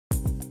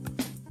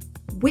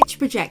Which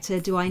projector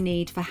do I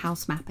need for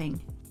house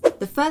mapping?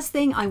 The first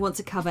thing I want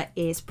to cover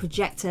is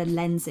projector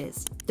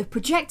lenses. The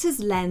projector's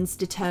lens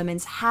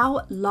determines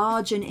how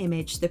large an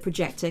image the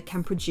projector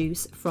can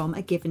produce from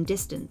a given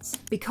distance.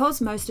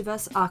 Because most of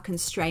us are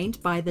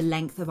constrained by the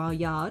length of our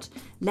yard,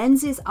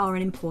 lenses are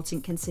an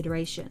important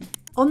consideration.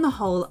 On the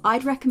whole,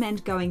 I'd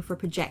recommend going for a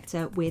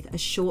projector with a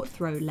short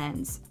throw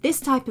lens. This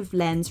type of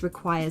lens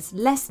requires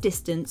less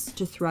distance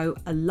to throw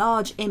a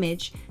large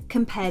image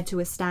compared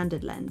to a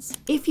standard lens.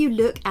 If you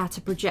look at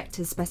a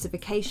projector's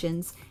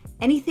specifications,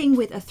 anything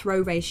with a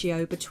throw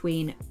ratio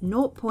between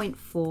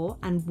 0.4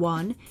 and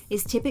 1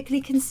 is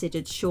typically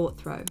considered short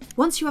throw.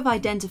 Once you have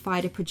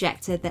identified a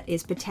projector that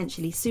is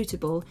potentially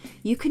suitable,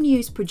 you can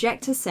use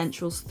Projector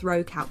Central's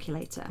throw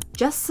calculator.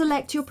 Just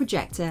select your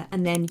projector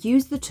and then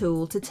use the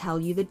tool to tell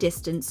you the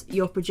distance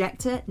your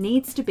projector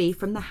needs to be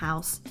from the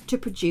house to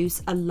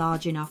produce a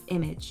large enough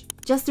image.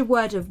 Just a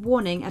word of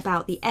warning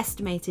about the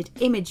estimated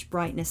image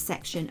brightness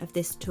section of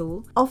this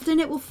tool. Often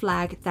it will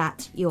flag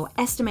that your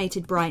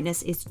estimated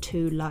brightness is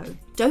too low.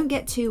 Don't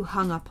get too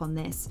hung up on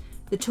this.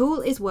 The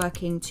tool is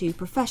working to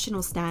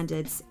professional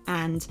standards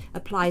and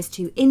applies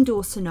to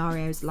indoor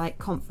scenarios like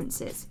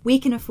conferences. We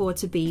can afford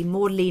to be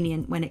more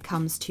lenient when it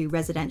comes to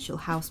residential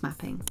house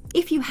mapping.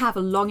 If you have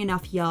a long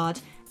enough yard,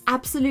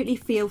 absolutely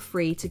feel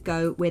free to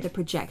go with a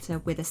projector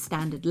with a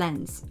standard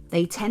lens.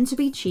 They tend to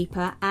be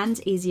cheaper and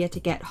easier to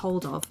get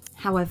hold of.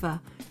 However,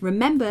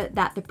 remember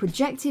that the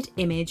projected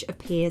image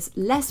appears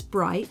less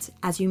bright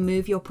as you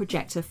move your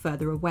projector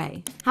further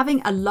away.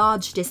 Having a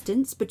large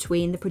distance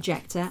between the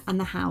projector and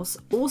the house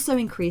also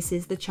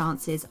increases the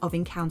chances of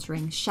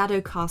encountering shadow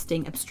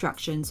casting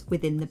obstructions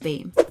within the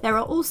beam. There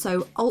are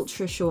also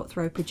ultra short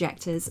throw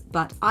projectors,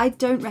 but I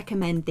don't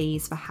recommend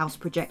these for house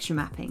projection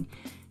mapping.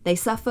 They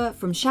suffer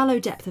from shallow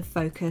depth of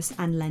focus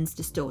and lens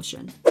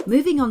distortion.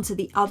 Moving on to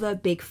the other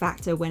big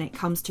factor when it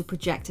comes to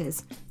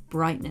projectors,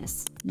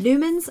 brightness.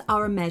 Lumens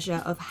are a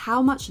measure of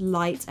how much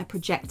light a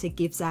projector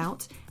gives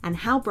out and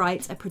how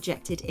bright a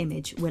projected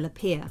image will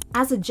appear.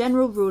 As a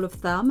general rule of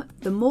thumb,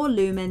 the more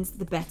lumens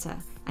the better,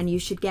 and you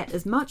should get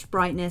as much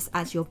brightness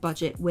as your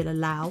budget will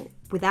allow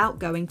without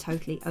going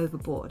totally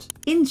overboard.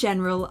 In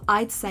general,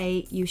 I'd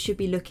say you should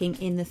be looking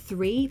in the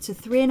 3 to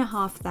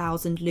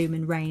 3,500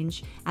 lumen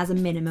range as a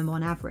minimum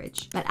on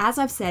average. But as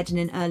I've said in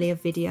an earlier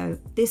video,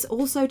 this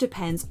also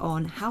depends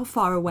on how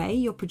far away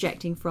you're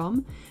projecting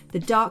from, the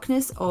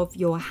darkness of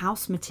your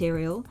house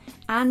material,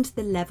 and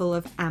the level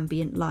of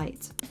ambient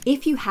light.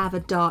 If you have a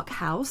dark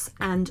house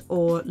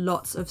and/or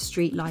lots of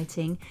street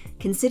lighting,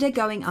 consider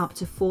going up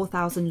to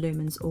 4,000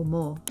 lumens or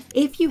more.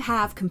 If you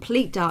have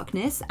complete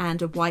darkness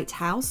and a white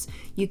house,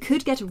 you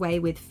could get away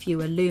with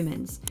fewer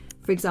lumens.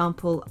 For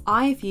example,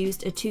 I've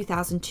used a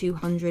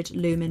 2200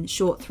 lumen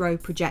short throw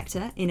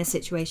projector in a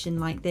situation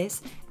like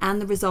this, and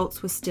the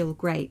results were still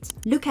great.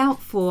 Look out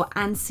for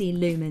ANSI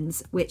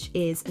lumens, which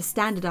is a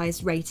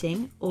standardized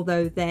rating,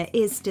 although there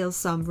is still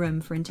some room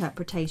for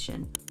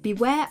interpretation.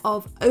 Beware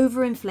of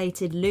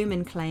overinflated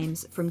lumen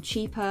claims from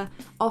cheaper,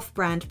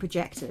 off-brand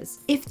projectors.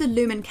 If the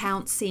lumen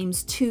count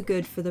seems too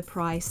good for the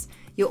price,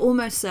 you're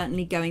almost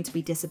certainly going to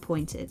be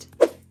disappointed.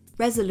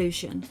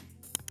 Resolution.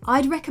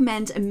 I'd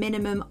recommend a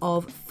minimum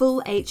of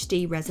full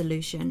HD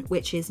resolution,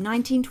 which is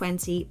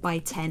 1920 by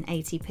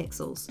 1080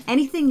 pixels.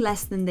 Anything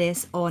less than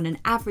this on an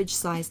average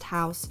sized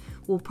house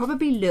will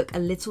probably look a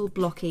little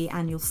blocky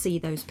and you'll see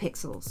those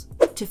pixels.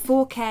 To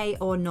 4K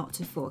or not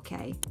to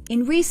 4K.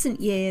 In recent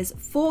years,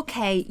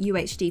 4K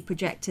UHD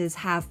projectors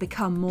have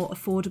become more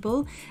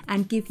affordable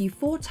and give you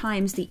 4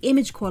 times the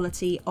image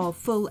quality of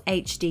full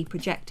HD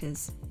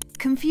projectors.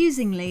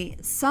 Confusingly,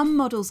 some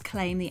models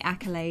claim the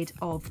accolade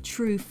of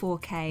true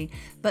 4K,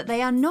 but they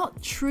are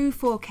not true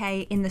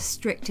 4K in the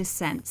strictest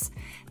sense.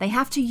 They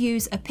have to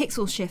use a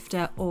pixel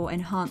shifter or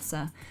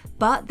enhancer,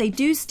 but they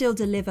do still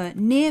deliver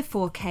near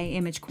 4K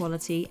image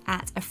quality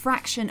at a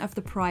fraction of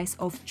the price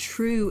of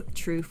true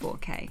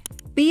 4K.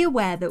 Be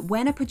aware that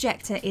when a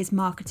projector is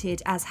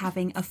marketed as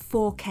having a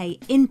 4K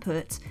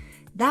input,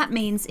 that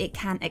means it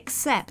can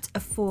accept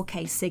a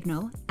 4K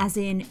signal, as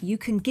in you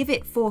can give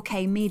it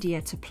 4K media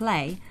to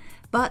play,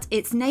 but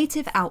its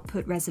native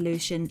output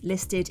resolution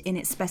listed in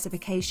its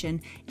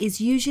specification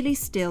is usually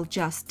still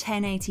just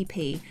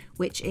 1080p,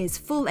 which is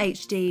full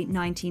HD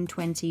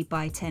 1920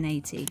 by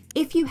 1080.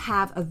 If you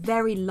have a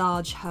very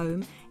large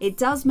home, it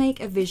does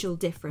make a visual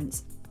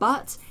difference,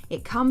 but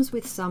it comes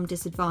with some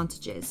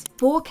disadvantages.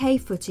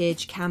 4K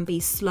footage can be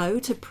slow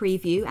to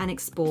preview and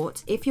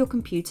export if your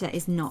computer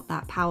is not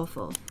that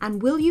powerful.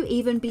 And will you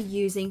even be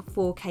using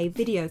 4K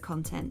video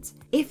content?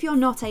 If you're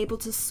not able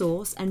to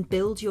source and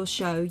build your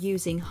show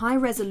using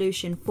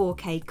high-resolution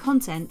 4K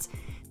content,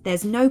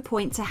 there's no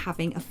point to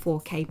having a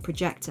 4K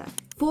projector.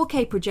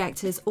 4K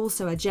projectors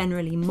also are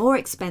generally more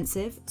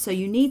expensive, so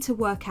you need to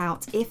work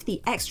out if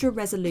the extra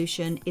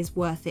resolution is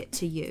worth it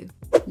to you.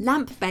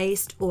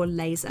 Lamp-based or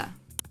laser.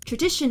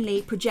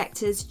 Traditionally,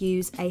 projectors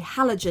use a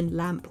halogen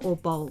lamp or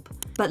bulb,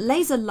 but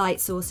laser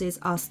light sources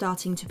are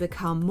starting to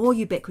become more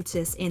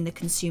ubiquitous in the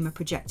consumer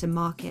projector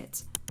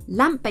market.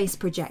 Lamp-based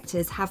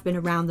projectors have been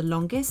around the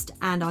longest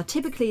and are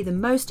typically the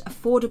most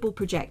affordable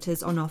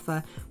projectors on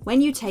offer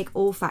when you take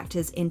all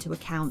factors into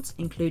account,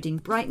 including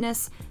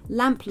brightness,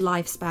 lamp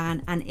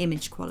lifespan, and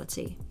image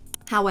quality.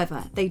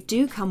 However, they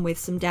do come with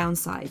some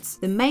downsides.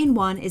 The main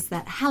one is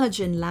that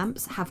halogen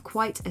lamps have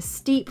quite a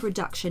steep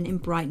reduction in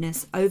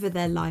brightness over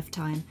their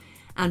lifetime,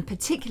 and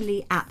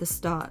particularly at the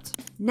start.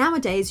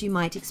 Nowadays, you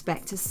might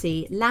expect to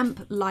see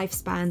lamp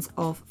lifespans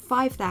of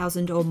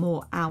 5,000 or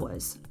more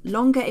hours,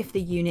 longer if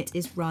the unit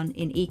is run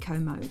in eco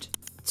mode.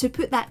 To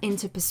put that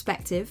into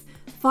perspective,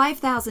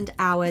 5,000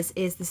 hours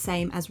is the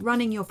same as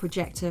running your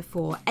projector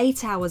for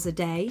 8 hours a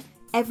day,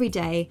 every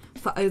day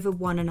for over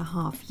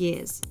 1.5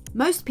 years.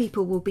 Most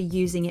people will be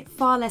using it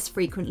far less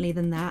frequently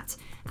than that,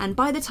 and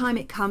by the time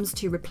it comes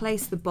to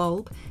replace the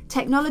bulb,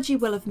 technology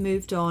will have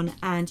moved on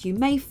and you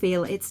may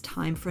feel it's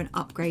time for an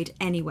upgrade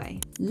anyway.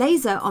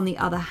 Laser, on the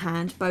other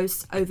hand,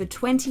 boasts over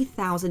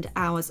 20,000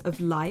 hours of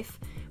life,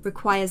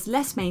 requires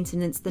less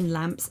maintenance than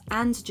lamps,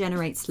 and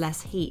generates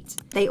less heat.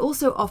 They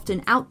also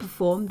often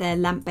outperform their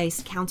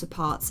lamp-based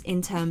counterparts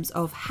in terms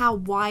of how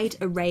wide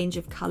a range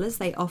of colours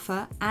they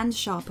offer and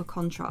sharper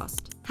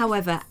contrast.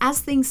 However, as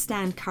things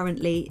stand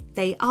currently,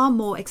 they are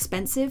more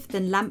expensive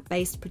than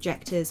lamp-based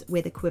projectors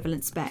with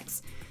equivalent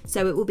specs,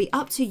 so it will be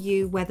up to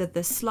you whether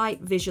the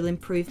slight visual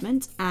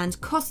improvement and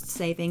cost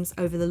savings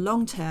over the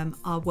long term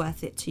are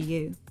worth it to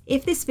you.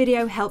 If this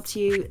video helped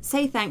you,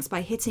 say thanks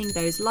by hitting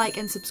those like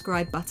and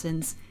subscribe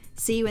buttons.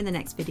 See you in the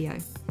next video.